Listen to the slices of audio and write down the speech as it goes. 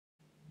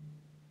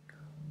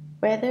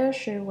Whether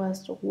she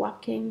was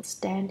walking,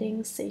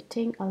 standing,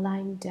 sitting, or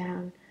lying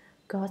down,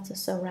 God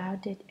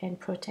surrounded and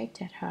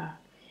protected her.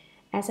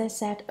 As I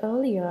said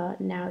earlier,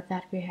 now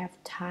that we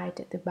have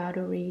tied the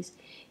boundaries,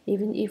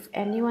 even if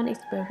anyone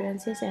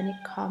experiences any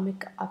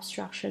karmic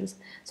obstructions,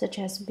 such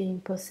as being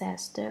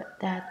possessed,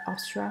 that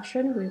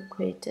obstruction will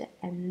quit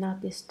and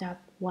not disturb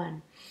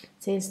one,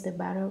 since the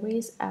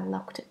boundaries are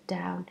locked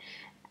down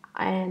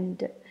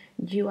and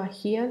you are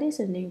here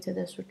listening to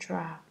the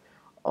Sutra.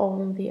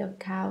 On the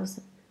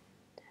accounts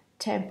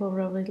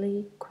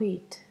temporarily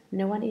quit.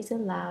 No one is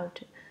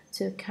allowed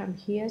to come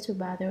here to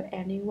bother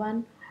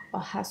anyone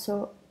or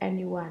hassle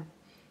anyone.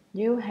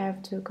 You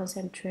have to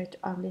concentrate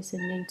on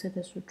listening to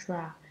the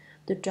Sutra,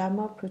 the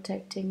Dharma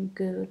protecting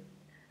good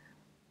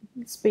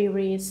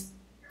spirits,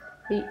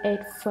 the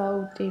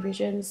eightfold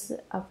divisions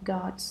of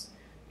gods,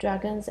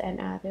 dragons,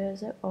 and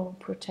others all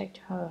protect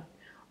her.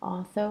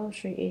 Although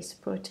she is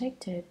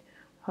protected,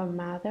 her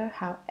mother,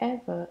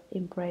 however,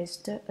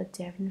 embraced a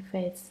different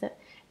faith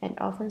and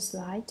often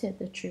slighted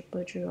the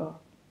triple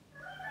jewel.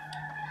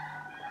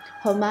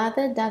 Her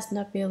mother does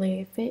not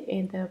believe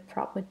in the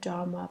proper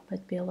Dharma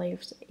but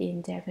believes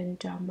in different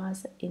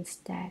Dharmas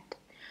instead.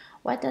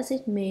 What does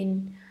it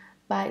mean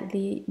by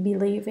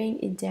believing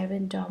in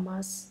different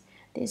Dharmas?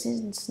 This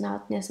is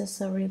not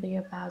necessarily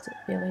about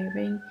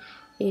believing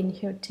in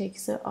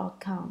heretics or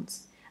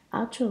cults.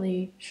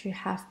 Actually, she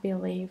half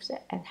believes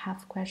and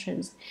half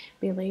questions,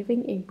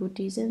 believing in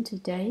Buddhism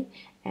today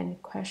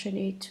and question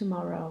it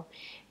tomorrow.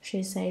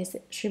 She says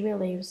she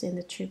believes in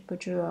the Triple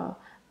Jewel,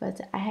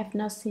 but I have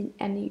not seen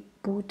any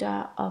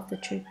Buddha of the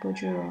Triple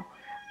Jewel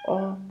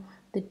or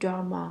the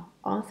Dharma.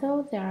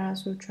 Although there are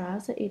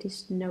sutras, it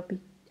is no big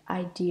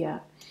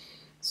idea.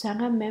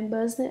 Sangha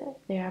members,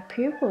 they are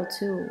people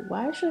too.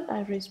 Why should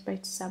I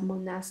respect some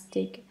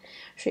monastic?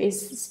 She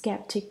is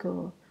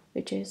skeptical,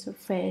 which is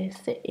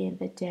faith in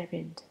the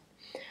divine.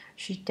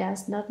 She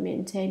does not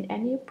maintain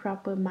any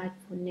proper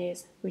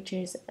mindfulness, which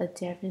is a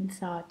divine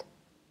thought.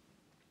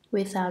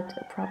 Without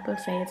a proper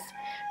faith,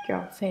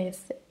 your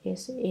faith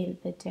is in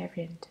the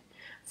divine.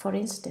 For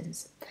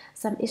instance,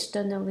 some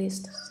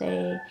externalists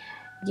say,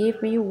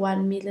 give me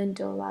 $1 million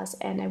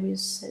and I will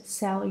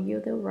sell you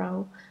the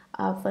role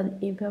of an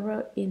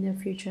emperor in a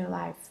future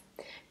life.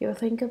 You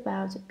think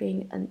about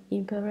being an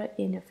emperor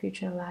in a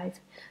future life,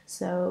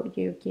 so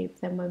you give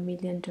them $1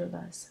 million.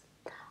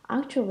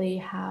 Actually,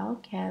 how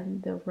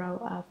can the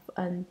role of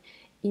an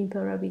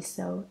emperor be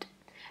sold?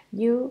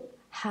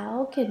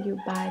 How can you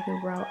buy the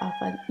role of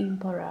an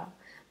emperor?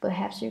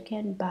 Perhaps you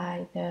can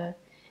buy the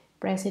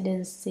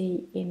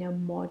presidency in a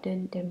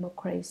modern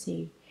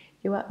democracy.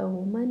 You are a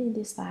woman in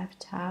this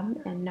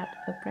lifetime and not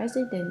a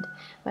president,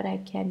 but I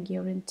can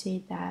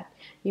guarantee that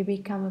you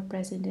become a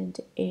president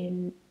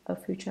in a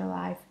future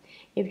life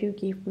if you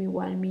give me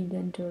 $1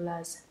 million.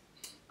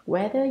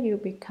 Whether you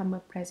become a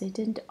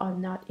president or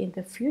not in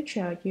the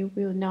future, you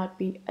will not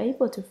be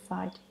able to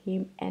fight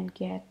him and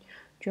get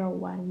your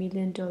 $1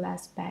 million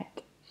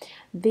back.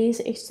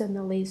 These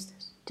externalists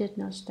did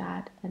not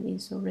start an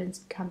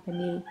insurance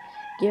company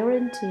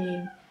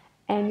guaranteeing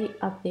any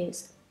of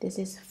this. This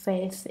is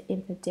faith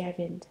in the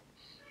divine.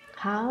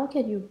 How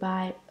can you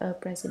buy a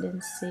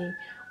presidency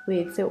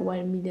with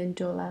 $1 million?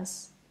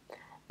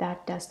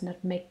 That does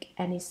not make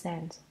any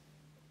sense.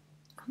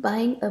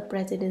 Buying a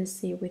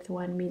presidency with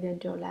 $1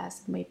 million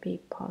may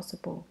be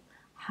possible.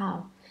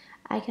 How?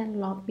 I can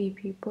lobby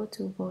people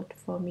to vote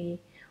for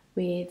me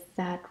with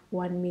that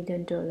 $1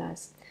 million.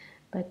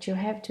 But you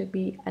have to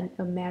be an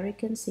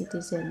American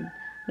citizen,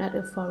 not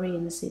a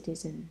foreign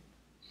citizen.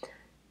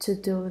 To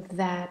do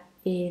that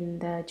in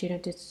the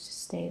United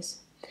States,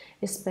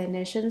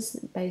 explanations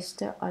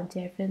based on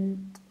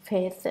different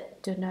faith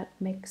do not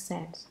make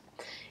sense.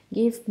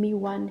 Give me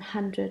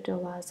 $100,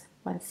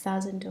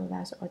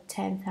 $1,000, or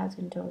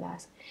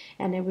 $10,000,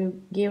 and I will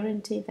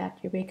guarantee that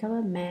you become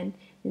a man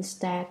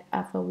instead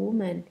of a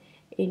woman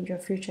in your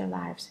future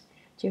lives.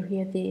 You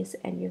hear this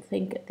and you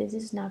think this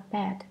is not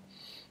bad.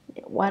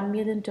 $1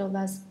 million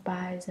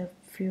buys a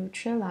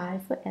future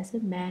life as a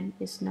man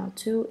is not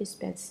too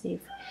expensive,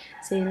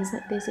 since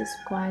this is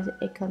quite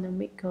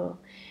economical.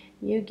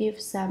 You give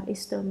some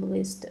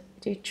externalist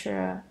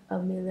teacher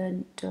 $1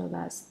 million.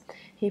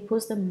 He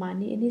puts the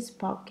money in his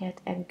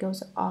pocket and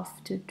goes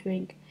off to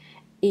drink,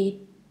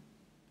 eat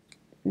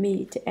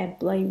meat, and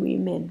play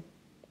women.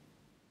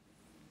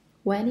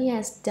 When he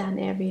has done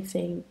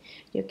everything,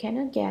 you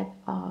cannot get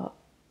all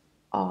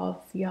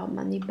of your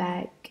money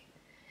back.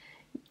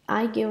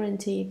 I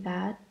guarantee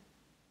that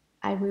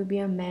I will be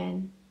a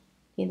man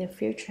in the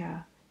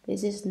future.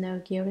 This is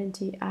no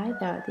guarantee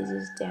either. This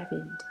is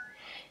divine.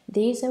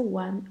 These are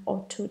one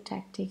or two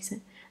tactics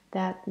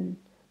that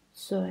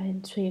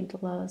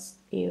swindlers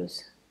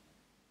use.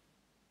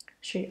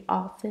 She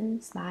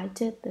often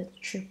slighted the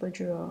triple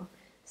jewel,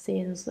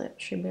 since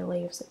she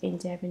believes in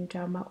divine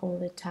Dharma all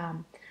the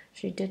time.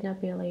 She did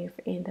not believe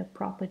in the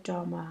proper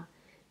Dharma.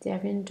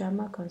 Divine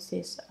Dharma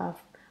consists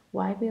of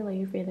why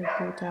believe in the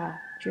Buddha.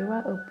 You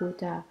are a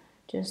Buddha.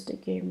 Just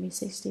give me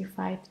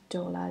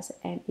 $65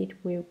 and it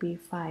will be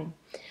fine.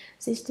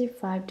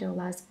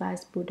 $65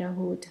 buys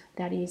Buddhahood.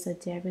 That is a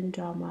Devon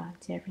Dharma,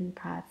 Devon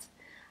path.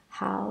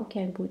 How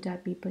can Buddha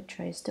be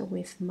purchased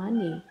with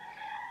money?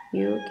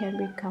 You can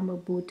become a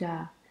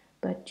Buddha,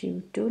 but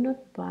you do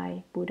not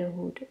buy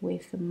Buddhahood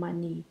with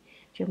money.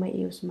 You may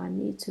use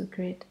money to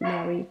create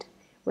merit.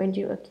 When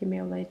you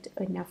accumulate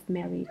enough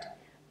merit,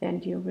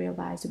 then you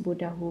realize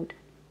Buddhahood.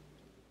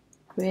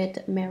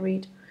 Create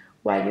merit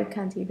while you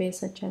cultivate,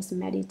 such as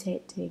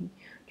meditating.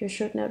 You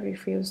should not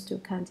refuse to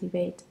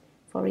cultivate.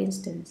 For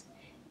instance,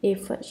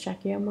 if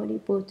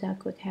Shakyamuni Buddha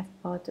could have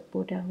bought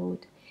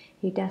Buddhahood,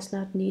 he does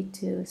not need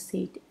to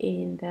sit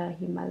in the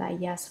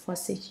Himalayas for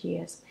 6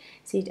 years,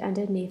 sit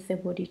underneath the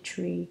Bodhi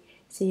tree,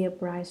 see a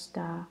bright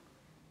star,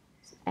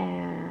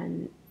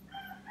 and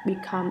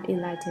become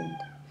enlightened.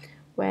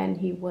 When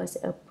he was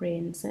a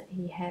prince,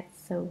 he had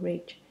so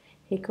rich,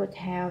 he could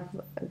have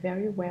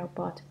very well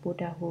bought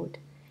Buddhahood.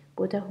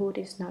 Buddhahood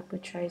is not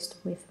purchased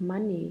with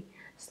money.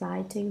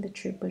 Slighting the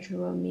triple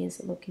jewel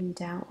means looking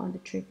down on the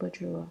triple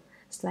jewel,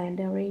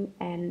 slandering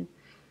and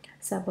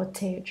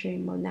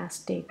sabotaging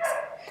monastics.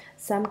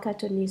 Some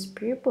Cantonese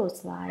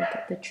pupils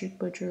like the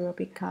triple jewel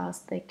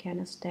because they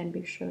cannot stand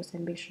bhikshus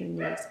and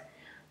bhikshunis.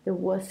 The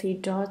worthy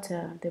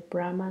daughter, the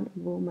Brahman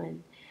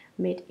woman,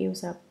 made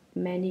use of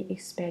many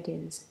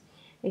expedients.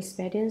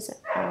 Expedients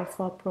are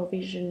for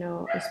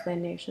provisional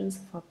explanations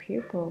for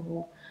people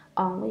who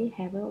only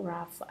have a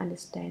rough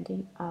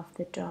understanding of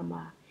the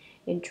Dharma.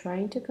 In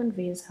trying to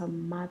convince her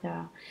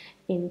mother,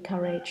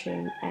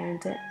 encouraging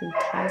and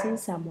enticing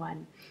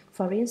someone.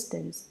 For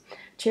instance,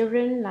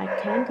 children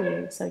like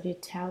candy, so you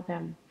tell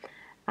them,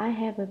 I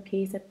have a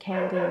piece of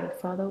candy,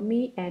 follow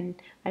me and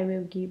I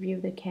will give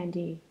you the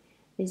candy.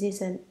 This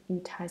is an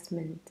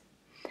enticement.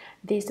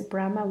 This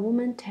Brahma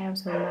woman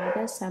tells her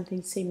mother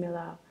something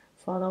similar.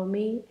 Follow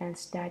me and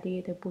study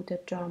the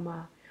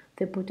Buddhadharma.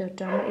 The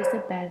Buddhadharma is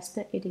the best,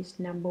 it is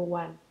number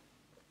one.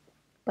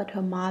 But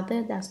her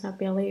mother does not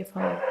believe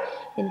her,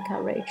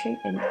 encouraging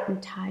and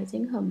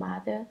enticing her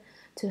mother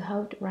to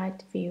hold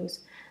right views,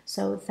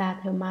 so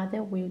that her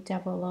mother will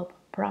develop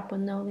proper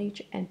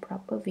knowledge and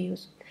proper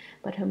views.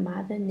 But her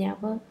mother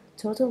never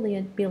totally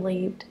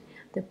believed.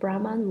 The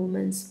Brahman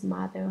woman's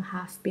mother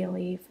half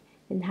believed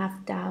and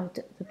half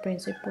doubted the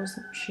principles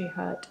she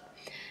heard.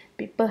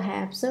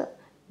 Perhaps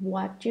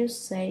what you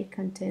say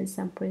contains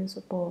some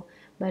principle,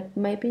 but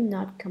maybe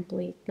not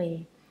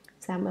completely.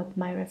 Some of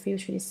my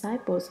refugee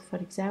disciples, for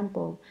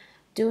example,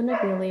 do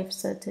not believe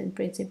certain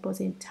principles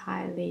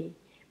entirely.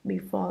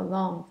 Before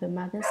long, the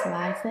mother's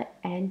life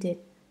ended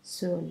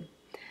soon.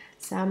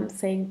 Some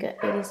think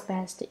it is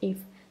best if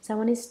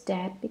someone is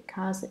dead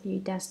because he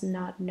does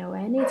not know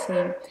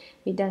anything.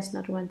 He does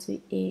not want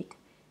to eat,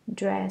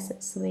 dress,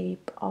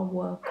 sleep, or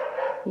work.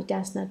 He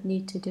does not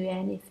need to do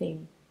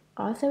anything.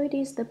 Although it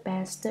is the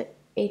best,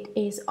 it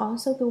is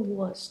also the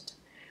worst.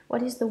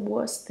 What is the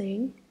worst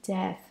thing?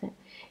 Death.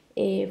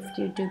 If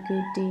you do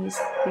good deeds,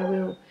 you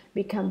will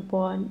become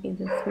born in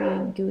the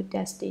three good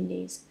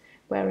destinies,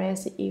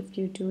 whereas if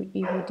you do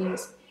evil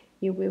deeds,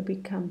 you will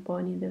become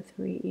born in the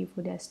three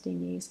evil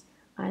destinies,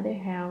 either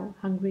hell,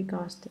 hungry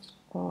ghosts,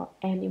 or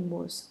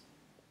animals.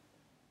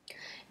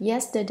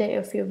 Yesterday,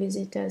 a few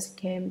visitors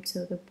came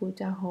to the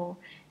Buddha hall,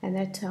 and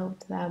I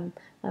told them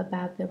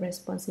about the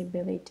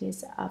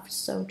responsibilities of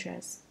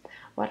soldiers.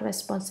 What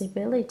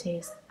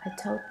responsibilities? I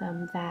told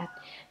them that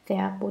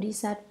there are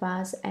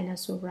bodhisattvas and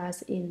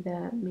asuras in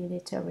the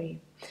military.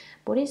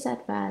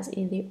 Bodhisattvas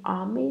in the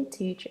army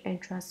teach and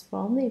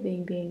transform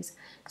living beings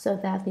so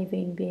that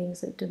living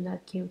beings do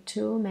not kill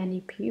too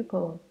many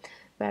people,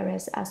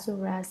 whereas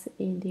asuras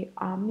in the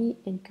army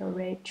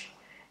encourage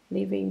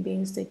living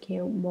beings to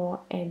kill more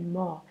and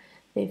more.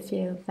 They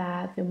feel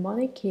that the more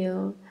they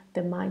kill,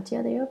 the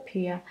mightier they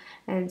appear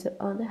and to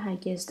earn the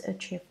highest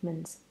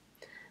achievements.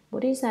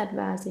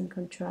 Bodhisattvas, in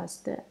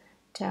contrast,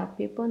 tell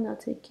people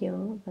not to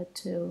kill but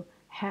to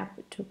help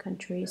two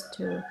countries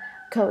to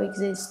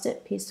coexist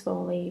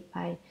peacefully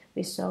by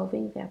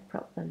resolving their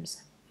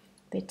problems.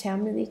 They tell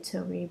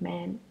military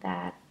men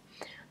that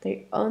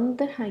they earn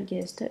the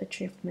highest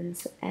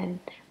achievements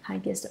and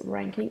highest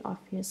ranking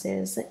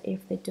officers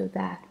if they do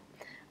that.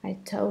 I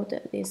told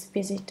these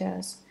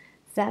visitors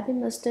that they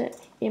must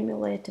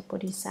emulate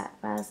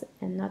bodhisattvas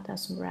and not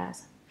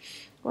asuras.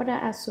 What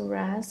are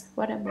asuras?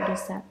 What are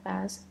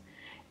bodhisattvas?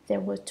 There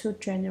were two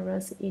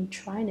generals in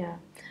China.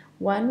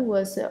 One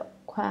was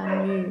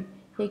Kuan Yu.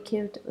 He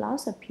killed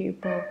lots of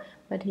people,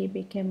 but he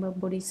became a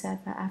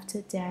bodhisattva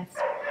after death.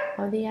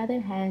 On the other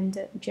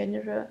hand,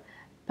 General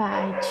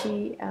Bai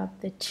Chi of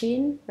the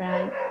Qin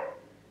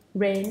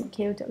reign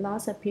killed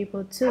lots of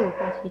people too,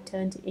 but he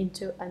turned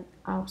into an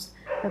ox,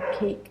 a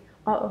pig,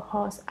 or a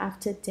horse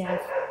after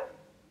death.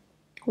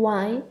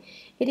 Why?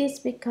 It is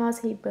because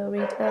he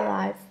buried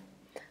alive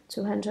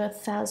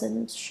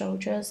 200,000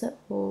 soldiers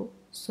who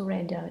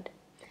surrendered.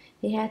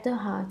 He had the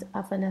heart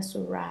of an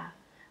asura.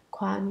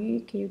 Kuan Yu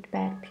killed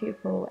bad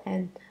people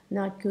and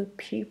not good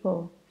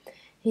people.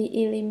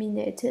 He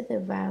eliminated the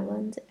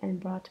violent and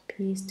brought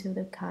peace to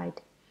the kind.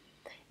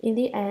 In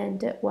the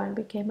end, one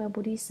became a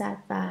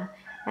bodhisattva,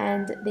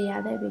 and the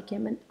other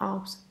became an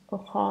ox, a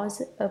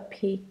horse, a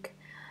pig,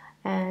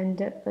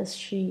 and a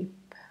sheep.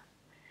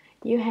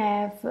 You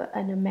have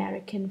an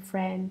American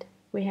friend.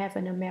 We have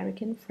an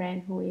American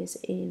friend who is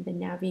in the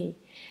Navy.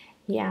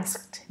 He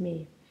asked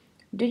me,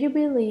 "Do you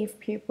believe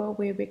people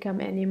will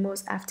become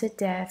animals after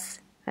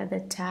death?" At the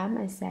time,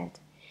 I said,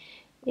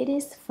 "It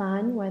is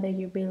fine whether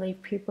you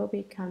believe people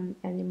become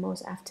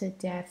animals after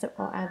death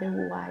or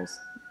otherwise.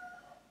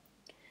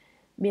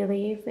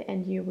 Believe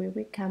and you will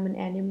become an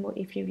animal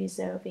if you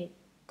deserve it.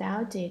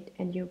 Doubt it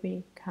and you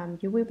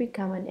will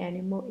become an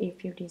animal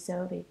if you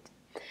deserve it.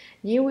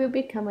 You will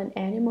become an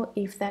animal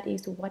if that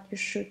is what you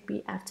should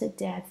be after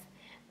death.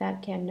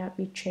 That cannot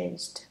be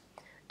changed.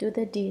 Do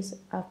the deeds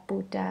of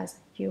Buddhas,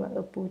 you are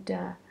a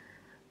Buddha.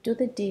 Do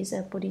the deeds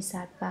of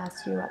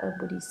Bodhisattvas, you are a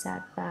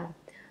Bodhisattva.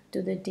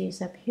 Do the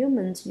deeds of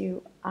humans,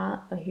 you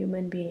are a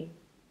human being.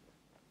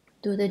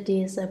 Do the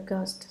deeds of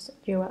ghosts,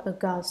 you are a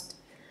ghost.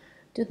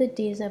 Do the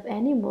deeds of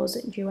animals,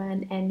 you are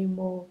an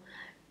animal.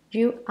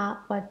 You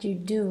are what you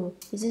do.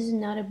 This is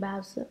not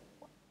about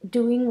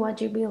doing what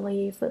you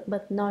believe,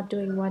 but not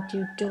doing what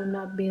you do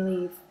not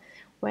believe.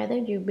 Whether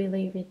you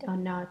believe it or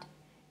not,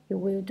 you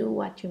will do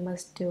what you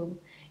must do.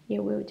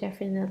 You will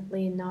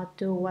definitely not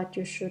do what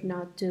you should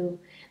not do.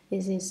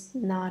 This is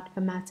not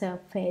a matter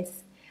of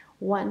faith.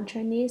 One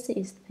Chinese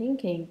is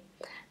thinking,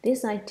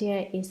 this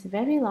idea is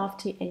very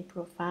lofty and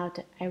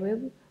profound. I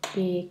will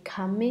be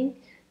coming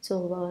to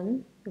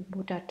learn the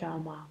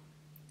Buddhadharma.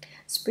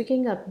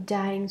 Speaking of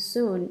dying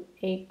soon,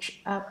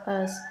 each of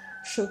us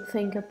should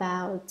think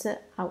about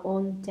our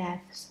own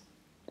deaths.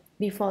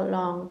 Before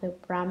long, the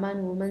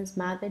Brahman woman's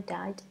mother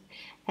died.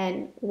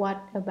 And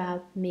what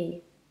about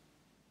me?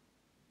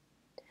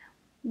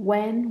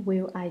 When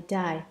will I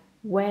die?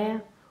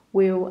 Where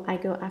will I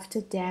go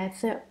after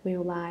death?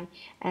 Will I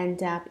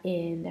end up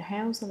in the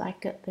house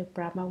like the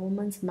Brahman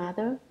woman's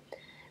mother?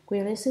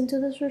 We listen to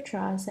the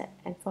Sutras,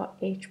 and for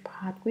each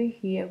part we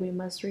hear, we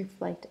must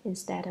reflect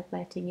instead of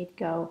letting it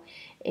go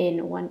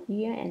in one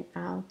ear and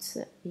out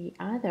the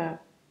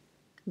other.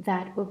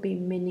 That would be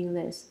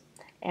meaningless.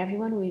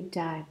 Everyone will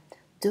die.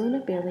 Do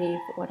not believe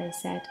what I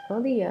said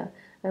earlier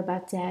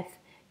about death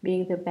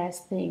being the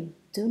best thing.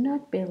 Do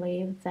not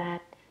believe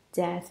that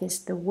death is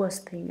the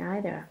worst thing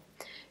either.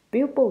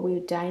 People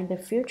will die in the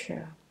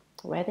future,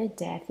 whether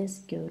death is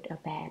good or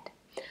bad.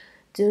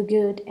 Do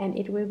good and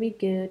it will be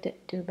good.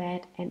 Do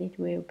bad and it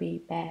will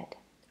be bad.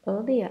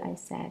 Earlier I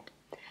said,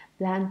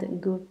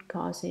 plant good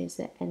causes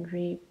and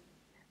reap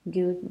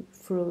good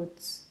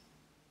fruits.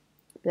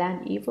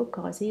 Plant evil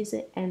causes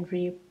and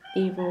reap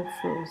evil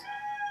fruits.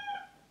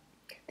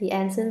 The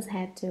ancients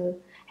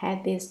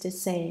had this to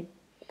say,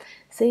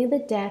 see the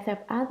death of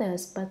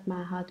others, but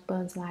my heart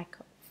burns like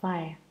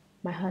fire.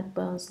 My heart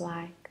burns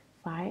like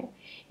fire.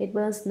 It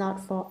burns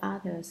not for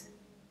others,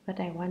 but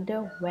I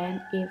wonder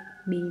when it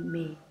be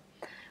me.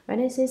 When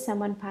I see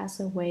someone pass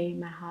away,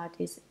 my heart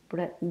is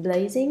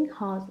blazing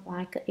hot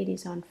like it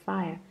is on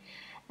fire.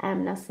 I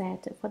am not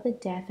sad for the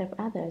death of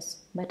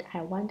others, but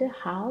I wonder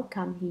how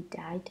come he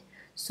died.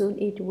 Soon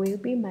it will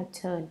be my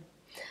turn.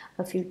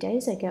 A few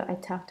days ago, I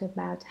talked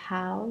about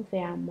how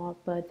there are more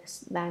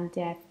births than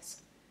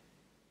deaths.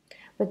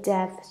 But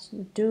deaths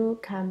do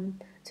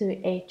come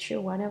to each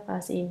one of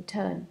us in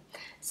turn.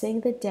 Seeing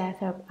the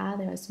death of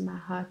others, my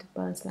heart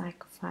burns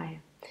like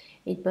fire.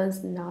 It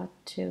burns not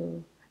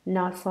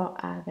for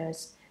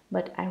others,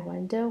 but I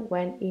wonder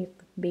when it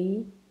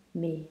be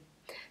me.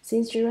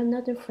 Since you are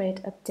not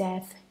afraid of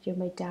death, you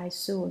may die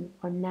soon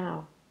or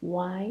now.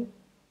 Why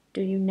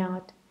do you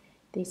not?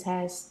 This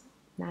has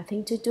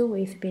nothing to do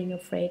with being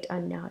afraid or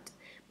not,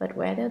 but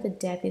whether the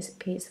death is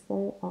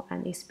peaceful or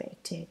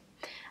unexpected.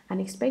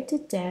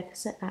 Unexpected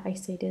deaths are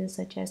accidents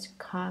such as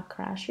car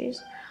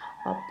crashes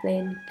or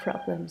plane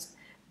problems,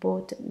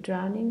 boat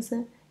drownings,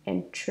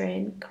 and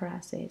train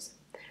crashes.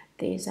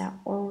 These are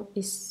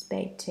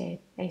unexpected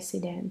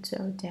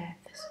accidental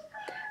deaths.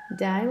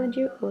 Die when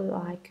you would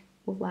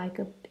like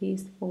a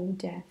peaceful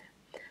death.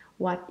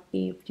 What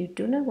if you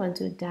do not want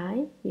to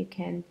die? You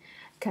can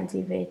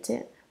cultivate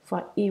it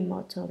for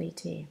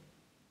immortality.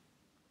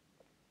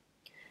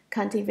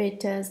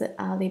 Cultivators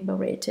are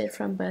liberated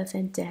from birth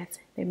and death.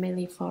 They may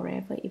live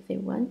forever if they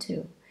want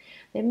to.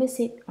 They may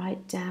sit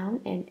right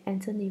down and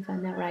enter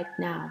nirvana right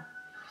now.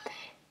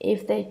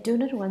 If they do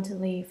not want to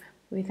live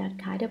with that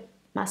kind of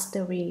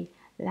mastery,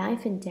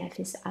 life and death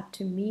is up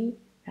to me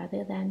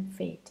rather than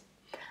fate.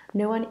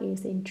 No one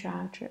is in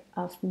charge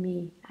of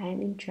me. I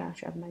am in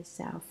charge of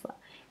myself.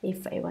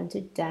 If I want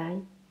to die,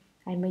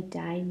 I may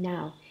die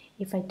now.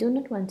 If I do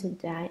not want to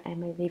die, I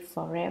may live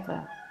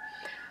forever.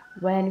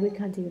 When we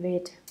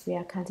cultivate, we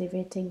are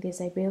cultivating this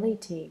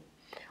ability.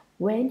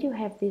 When you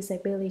have this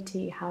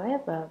ability,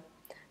 however,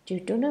 you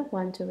do not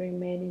want to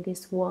remain in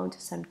this world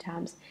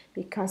sometimes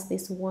because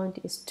this world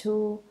is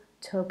too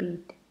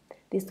turbid.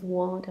 This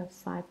world of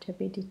five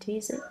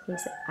turbidities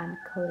is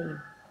unclean.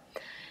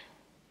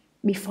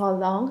 Before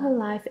long, her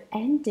life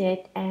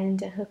ended and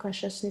her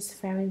consciousness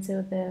fell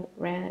into the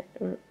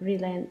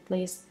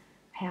relentless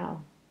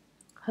hell.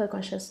 Her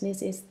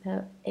consciousness is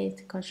the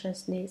eighth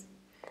consciousness.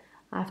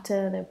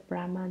 After the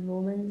Brahman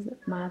woman's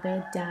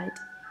mother died,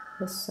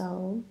 her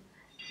soul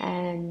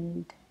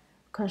and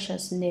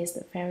consciousness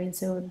fell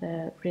into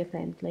the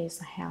relentless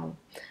hell.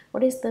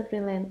 What is the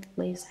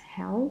relentless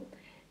hell?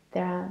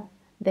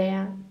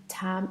 Their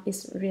time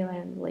is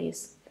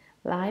relentless,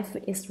 life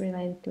is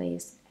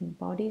relentless, and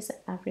bodies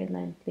are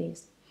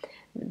relentless.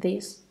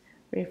 This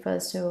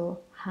refers to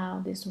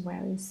how this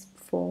world is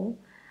full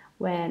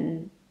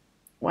when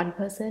one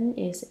person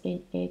is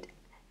in it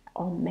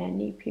or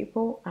many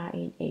people are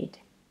in it.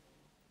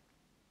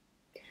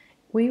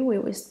 We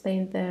will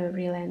explain the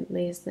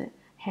relentless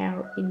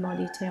hell in more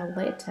detail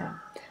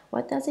later.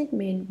 What does it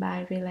mean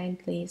by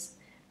relentless?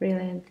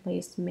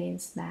 Relentless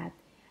means that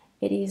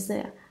it is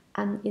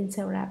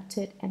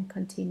uninterrupted and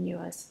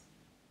continuous.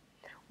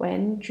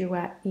 When you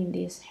are in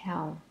this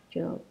hell,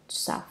 you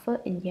suffer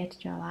and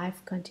yet your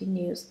life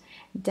continues,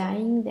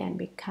 dying then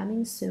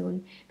becoming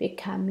soon,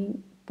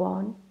 becoming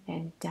born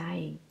and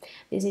dying.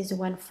 This is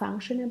one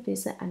function of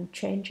this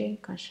unchanging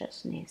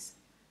consciousness.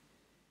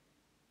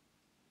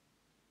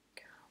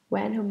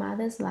 When her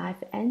mother's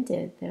life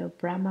ended, the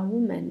Brahma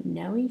woman,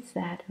 knowing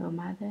that her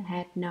mother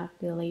had not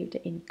believed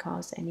in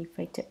cause and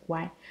effect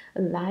while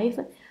alive,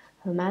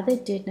 her mother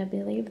did not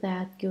believe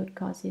that good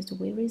causes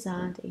will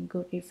result in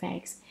good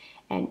effects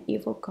and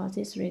evil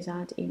causes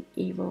result in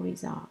evil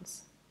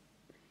results.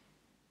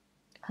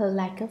 Her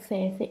lack of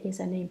faith is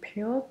an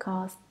impure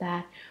cause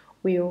that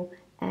will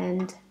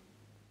end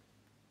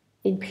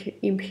in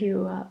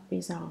impure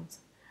results.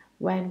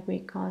 When we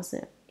cause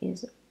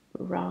is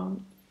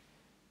wrong,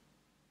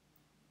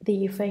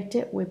 the effect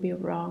will be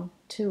wrong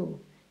too.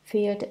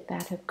 Feared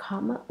that her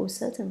karma would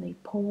certainly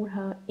pull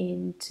her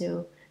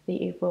into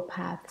the evil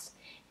paths.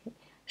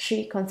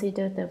 She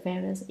considered the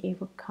various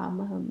evil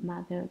karma her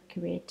mother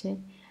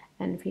created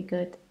and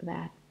figured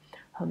that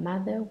her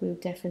mother will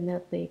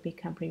definitely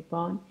become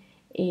reborn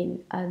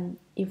in an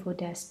evil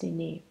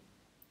destiny.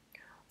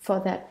 For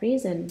that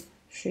reason,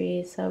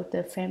 she sold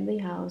the family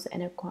house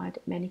and acquired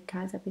many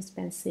kinds of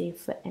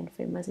expensive and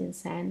famous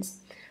incense,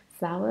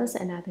 flowers,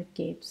 and other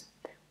gifts.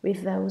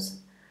 With those,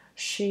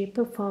 she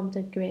performed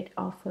a great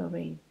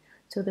offering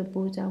to the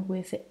Buddha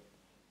with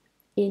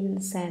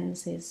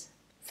incenses,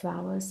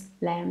 flowers,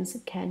 lamps,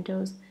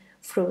 candles,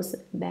 fruits,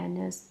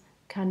 banners,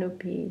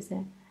 canopies,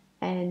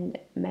 and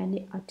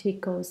many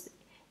articles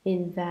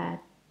in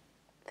that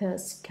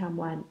thus come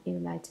one: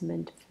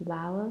 enlightenment,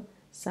 flower,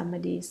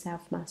 samadhi,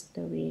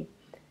 self-mastery,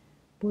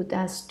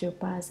 Buddha's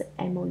stupas,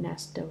 and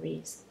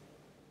monasteries.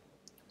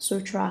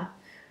 Sutra.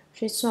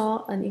 She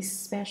saw an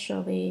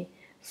especially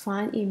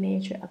fine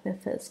image of the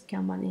first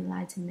common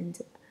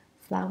enlightenment,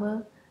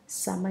 flower,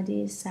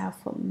 samadhi,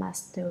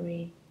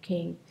 self-mastery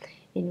king,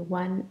 in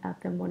one of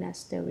the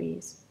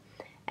monasteries.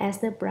 As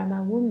the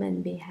Brahma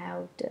woman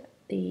beheld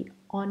the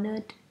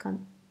honored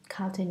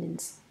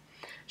countenance,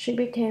 she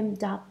became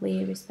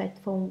doubly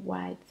respectful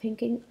while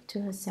thinking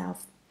to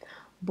herself,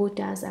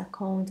 Buddhas are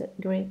called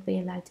greatly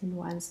enlightened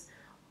ones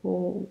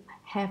who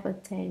have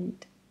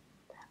attained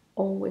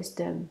all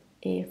wisdom.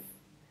 If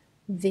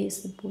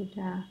this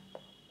Buddha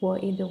were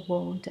in the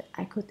world,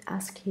 I could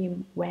ask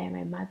him where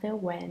my mother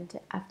went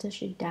after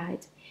she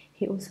died.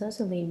 He would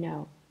certainly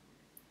know.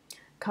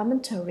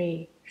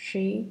 Commentary.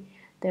 She,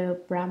 the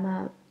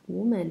Brahma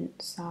woman,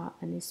 saw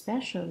an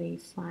especially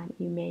fine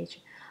image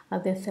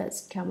of the third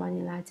common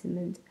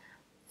enlightenment,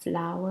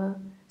 flower,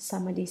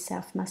 samadhi,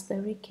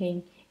 self-mastery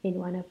king, in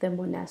one of the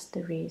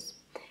monasteries.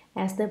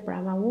 As the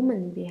Brahma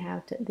woman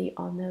beheld the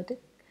honored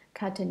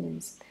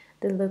countenance,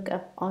 the look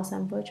of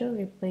awesome virtue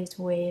replaced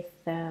with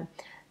the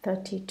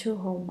 32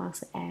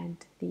 hallmarks and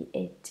the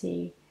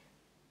 80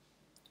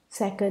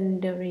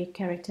 secondary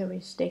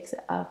characteristics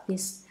of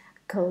this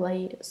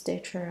clay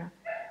stature,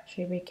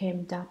 she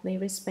became doubly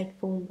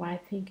respectful while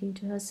thinking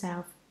to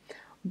herself,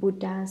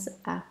 Buddhas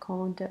are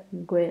called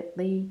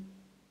greatly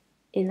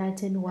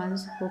enlightened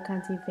ones who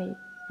cultivate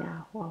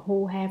or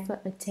who have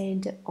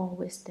attained all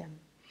wisdom,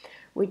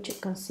 which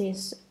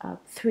consists of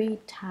three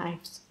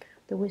types: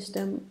 the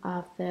wisdom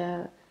of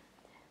the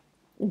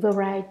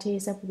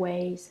varieties of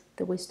ways,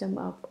 the wisdom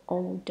of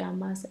all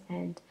dharmas,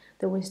 and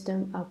the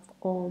wisdom of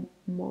all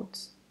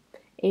modes.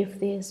 If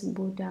this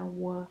Buddha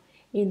were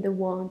in the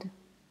world,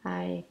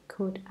 I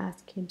could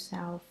ask him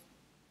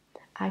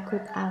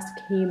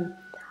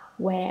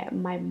where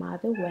my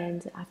mother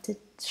went after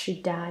she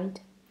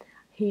died.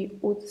 He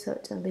would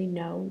certainly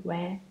know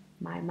where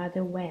my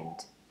mother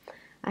went.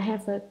 I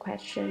have a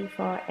question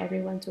for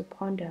everyone to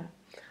ponder.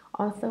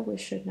 Although we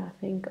should not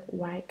think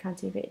while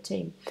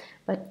cultivating,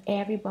 but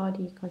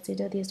everybody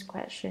consider this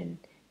question.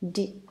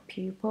 Did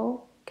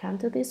people come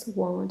to this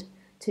world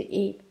to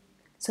eat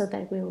so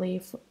that we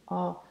live,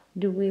 or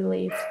do we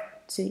live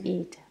to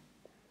eat?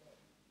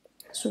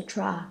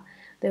 Sutra.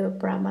 The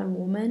Brahman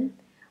woman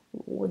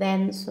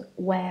then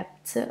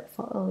wept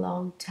for a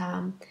long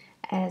time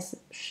as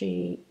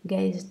she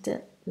gazed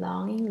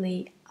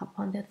longingly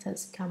upon the third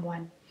come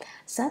one.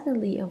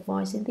 Suddenly a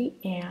voice in the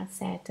air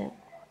said,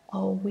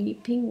 O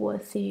weeping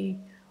worthy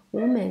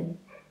woman,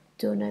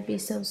 Do not be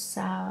so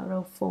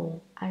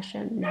sorrowful. I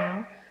shall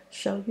now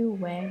show you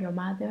where your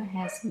mother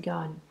has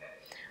gone.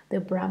 The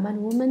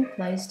Brahman woman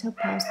placed her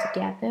palms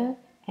together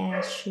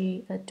as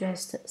she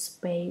addressed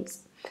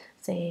space,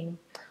 saying,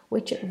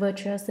 "Which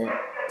virtuous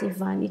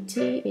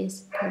divinity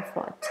is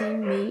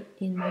comforting me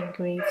in my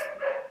grief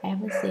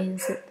ever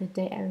since the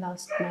day I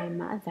lost my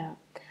mother.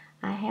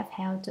 I have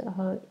held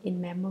her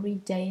in memory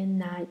day and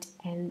night,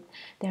 and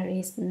there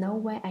is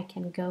nowhere I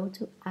can go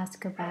to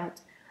ask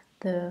about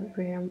the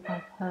realm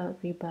of her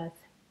rebirth."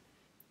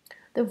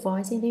 The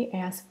voice in the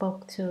air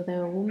spoke to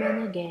the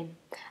woman again.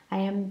 "I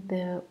am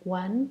the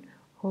one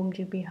whom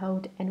you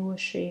behold and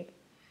worship.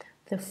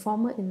 The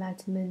former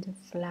enlightenment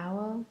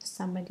flower,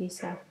 somebody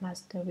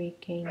self-mastery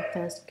king,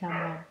 thus come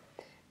on,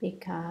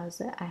 because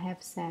I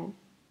have seen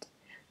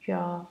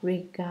your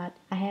regard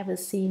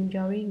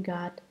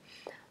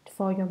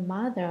for your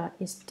mother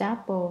is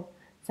double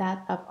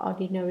that of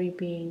ordinary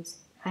beings.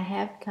 I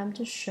have come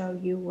to show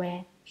you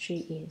where she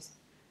is."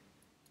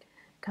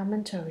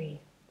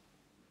 Commentary.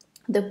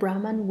 The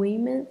Brahman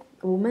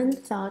woman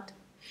thought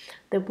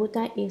the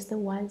Buddha is the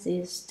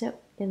wisest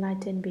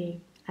enlightened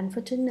being.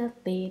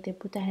 Unfortunately, the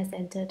Buddha has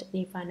entered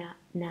Nirvana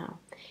now.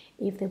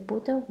 If the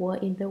Buddha were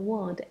in the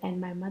world and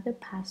my mother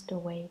passed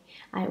away,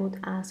 I would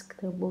ask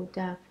the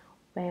Buddha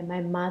where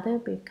my mother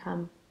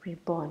became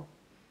reborn.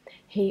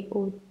 He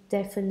would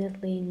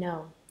definitely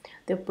know.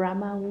 The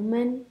Brahma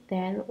woman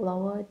then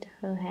lowered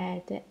her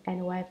head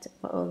and wept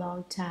for a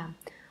long time,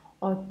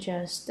 or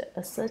just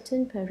a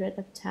certain period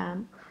of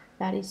time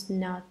that is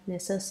not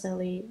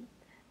necessarily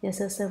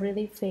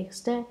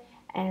fixed,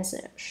 as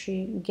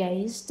she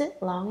gazed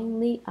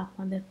longingly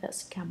upon the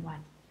third-come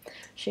one.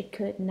 She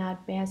could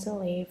not bear to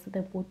leave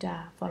the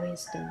Buddha, for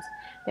instance.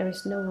 There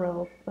is no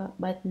rope,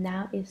 but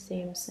now it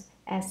seems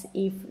as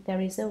if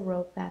there is a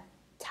rope that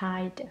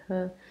tied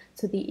her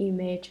to the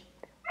image,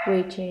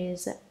 which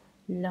is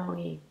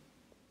longing.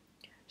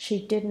 She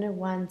did not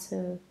want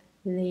to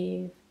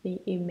leave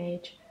the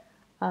image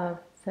of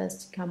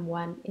first come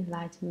one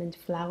enlightenment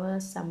flower,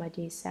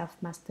 Samadhi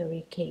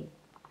self-mastery king.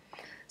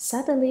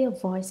 Suddenly a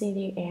voice in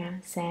the air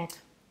said,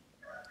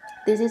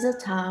 "This is a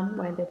time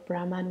when the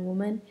Brahman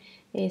woman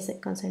is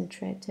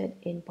concentrated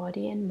in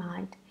body and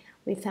mind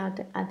without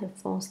other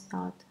false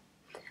thought,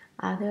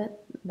 other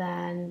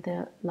than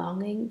the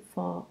longing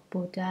for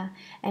Buddha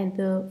and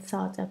the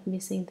thought of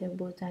missing the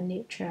Buddha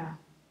nature.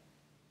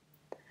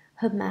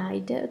 Her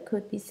mind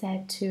could be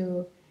said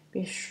to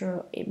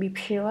be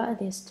pure at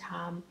this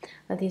time.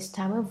 At this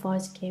time a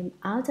voice came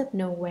out of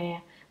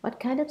nowhere. What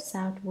kind of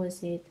sound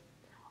was it?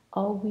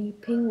 'O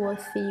weeping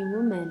worthy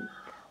woman,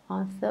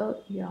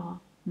 although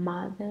your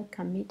mother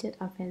committed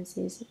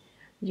offenses,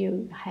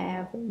 you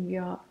have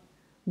your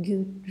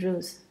good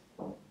roots.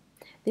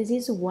 This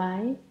is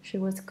why she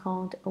was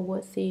called a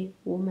worthy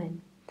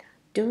woman.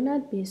 Do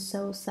not be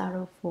so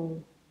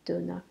sorrowful. Do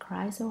not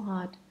cry so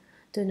hard.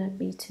 Do not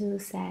be too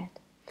sad.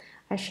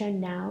 I shall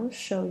now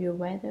show you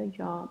whether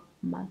your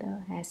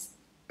mother has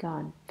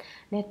gone.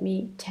 Let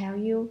me tell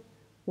you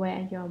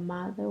where your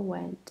mother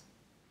went.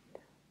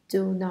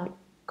 Do not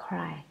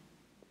cry."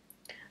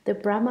 The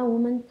Brahma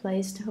woman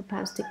placed her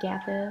palms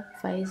together,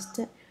 faced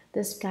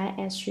the sky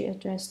as she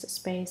addressed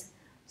space,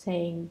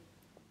 saying,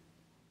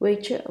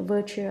 "Which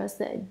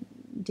virtuous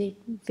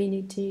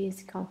divinity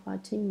is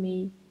comforting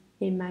me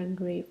in my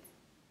grief?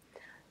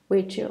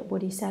 Which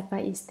Bodhisattva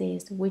is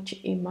this? Which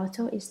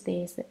immortal is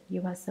this?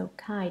 You are so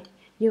kind.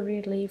 You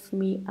relieve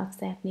me of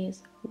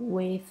sadness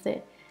with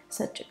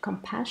such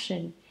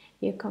compassion.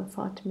 You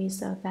comfort me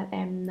so that I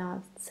am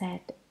not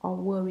sad or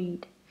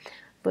worried.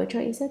 Virtue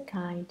is a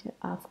kind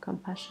of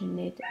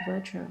compassionate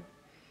virtue.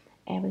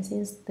 Ever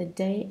since the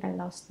day I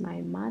lost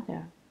my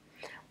mother,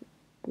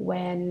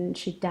 when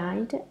she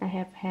died, I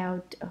have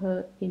held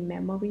her in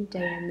memory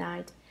day and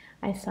night.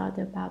 I thought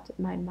about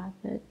my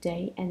mother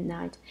day and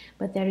night,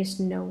 but there is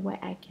nowhere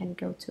I can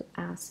go to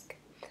ask.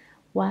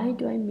 Why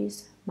do I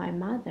miss my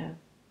mother?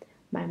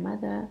 My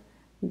mother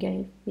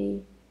gave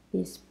me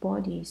this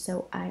body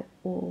so I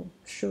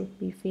should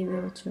be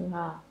filial to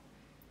her.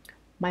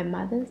 My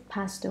mother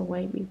passed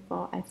away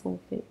before I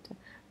fulfilled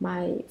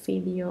my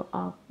filial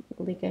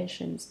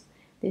obligations.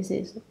 This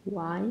is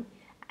why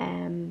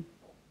I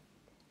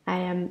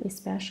am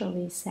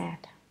especially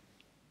sad.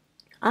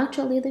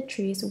 Actually, the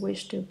trees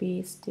wish to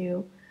be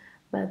still,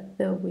 but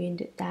the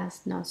wind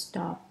does not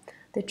stop.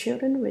 The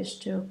children wish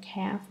to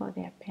care for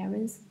their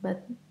parents,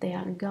 but they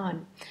are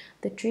gone.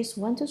 The trees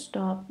want to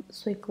stop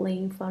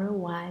swiggling for a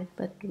while,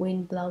 but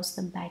wind blows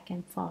them back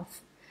and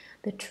forth.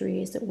 The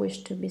trees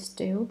wish to be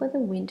still, but the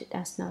wind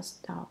does not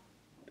stop.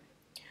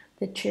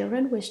 The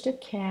children wish to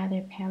care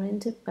their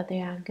parents, but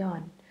they are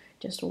gone.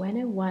 Just when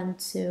I want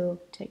to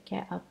take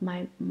care of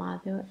my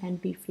mother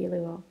and be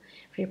filial,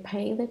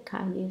 repaying the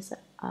kindness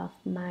of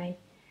my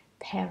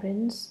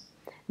parents,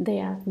 they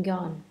are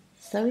gone.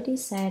 So it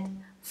is said,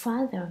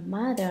 "Father,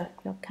 mother,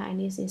 your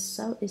kindness is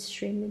so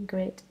extremely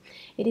great.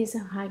 It is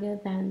higher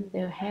than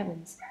the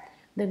heavens.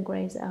 The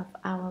grace of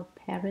our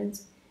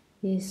parents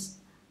is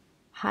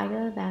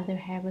higher than the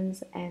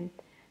heavens and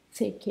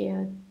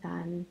thicker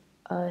than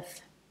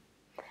earth.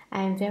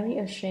 I am very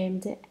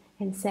ashamed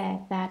and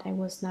sad that I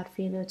was not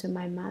filial to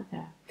my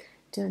mother,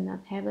 do not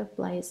have a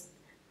place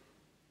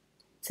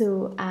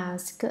to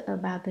ask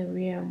about the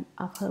realm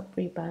of her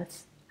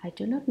rebirth. I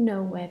do not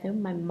know whether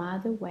my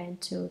mother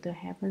went to the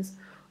heavens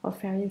or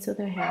fell into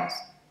the hells.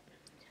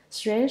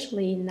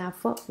 Strangely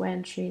enough,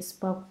 when she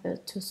spoke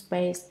to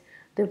space,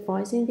 the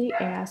voice in the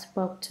air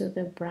spoke to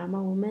the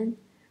Brahma woman.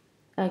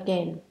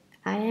 Again,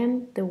 I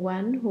am the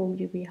one whom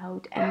you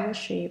behold and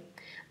worship,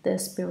 the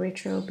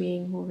spiritual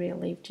being who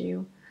relieved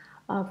you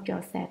of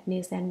your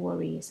sadness and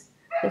worries.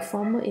 The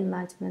former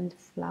enlightenment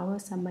flower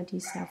samadhi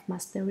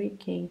self-mastery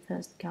king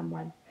thirst come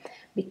on,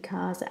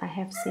 because I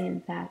have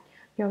seen that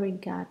your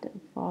regard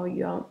for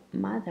your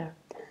mother,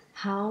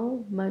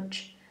 how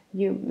much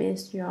you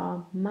miss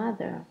your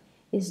mother,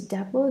 is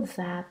double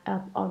that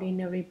of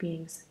ordinary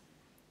beings.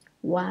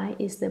 Why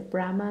is the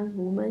Brahman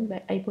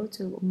woman able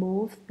to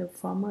move the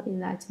former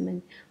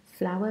enlightenment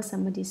flower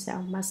samadhi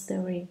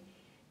self-mastery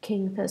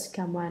king thus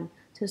come on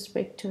to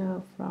speak to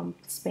her from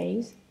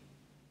space?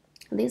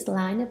 This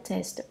line of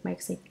text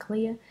makes it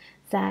clear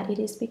that it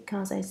is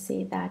because I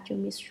see that you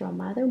miss your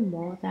mother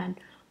more than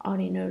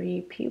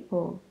ordinary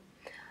people.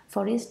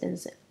 For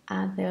instance,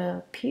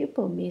 other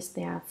people miss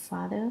their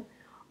father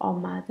or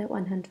mother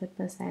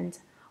 100%,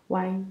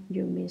 while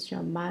you miss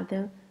your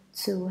mother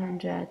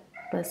 200%,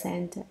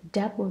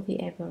 double the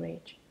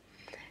average.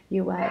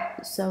 You are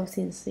so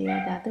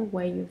sincere that the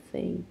way you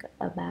think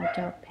about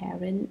your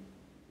parent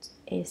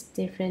is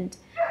different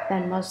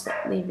than most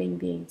living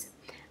beings.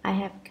 I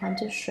have come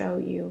to show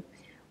you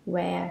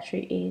where she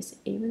is,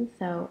 even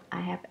though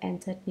I have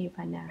entered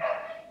Nirvana.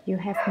 You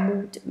have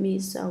moved me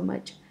so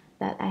much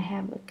that I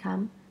have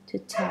come to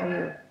tell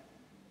you.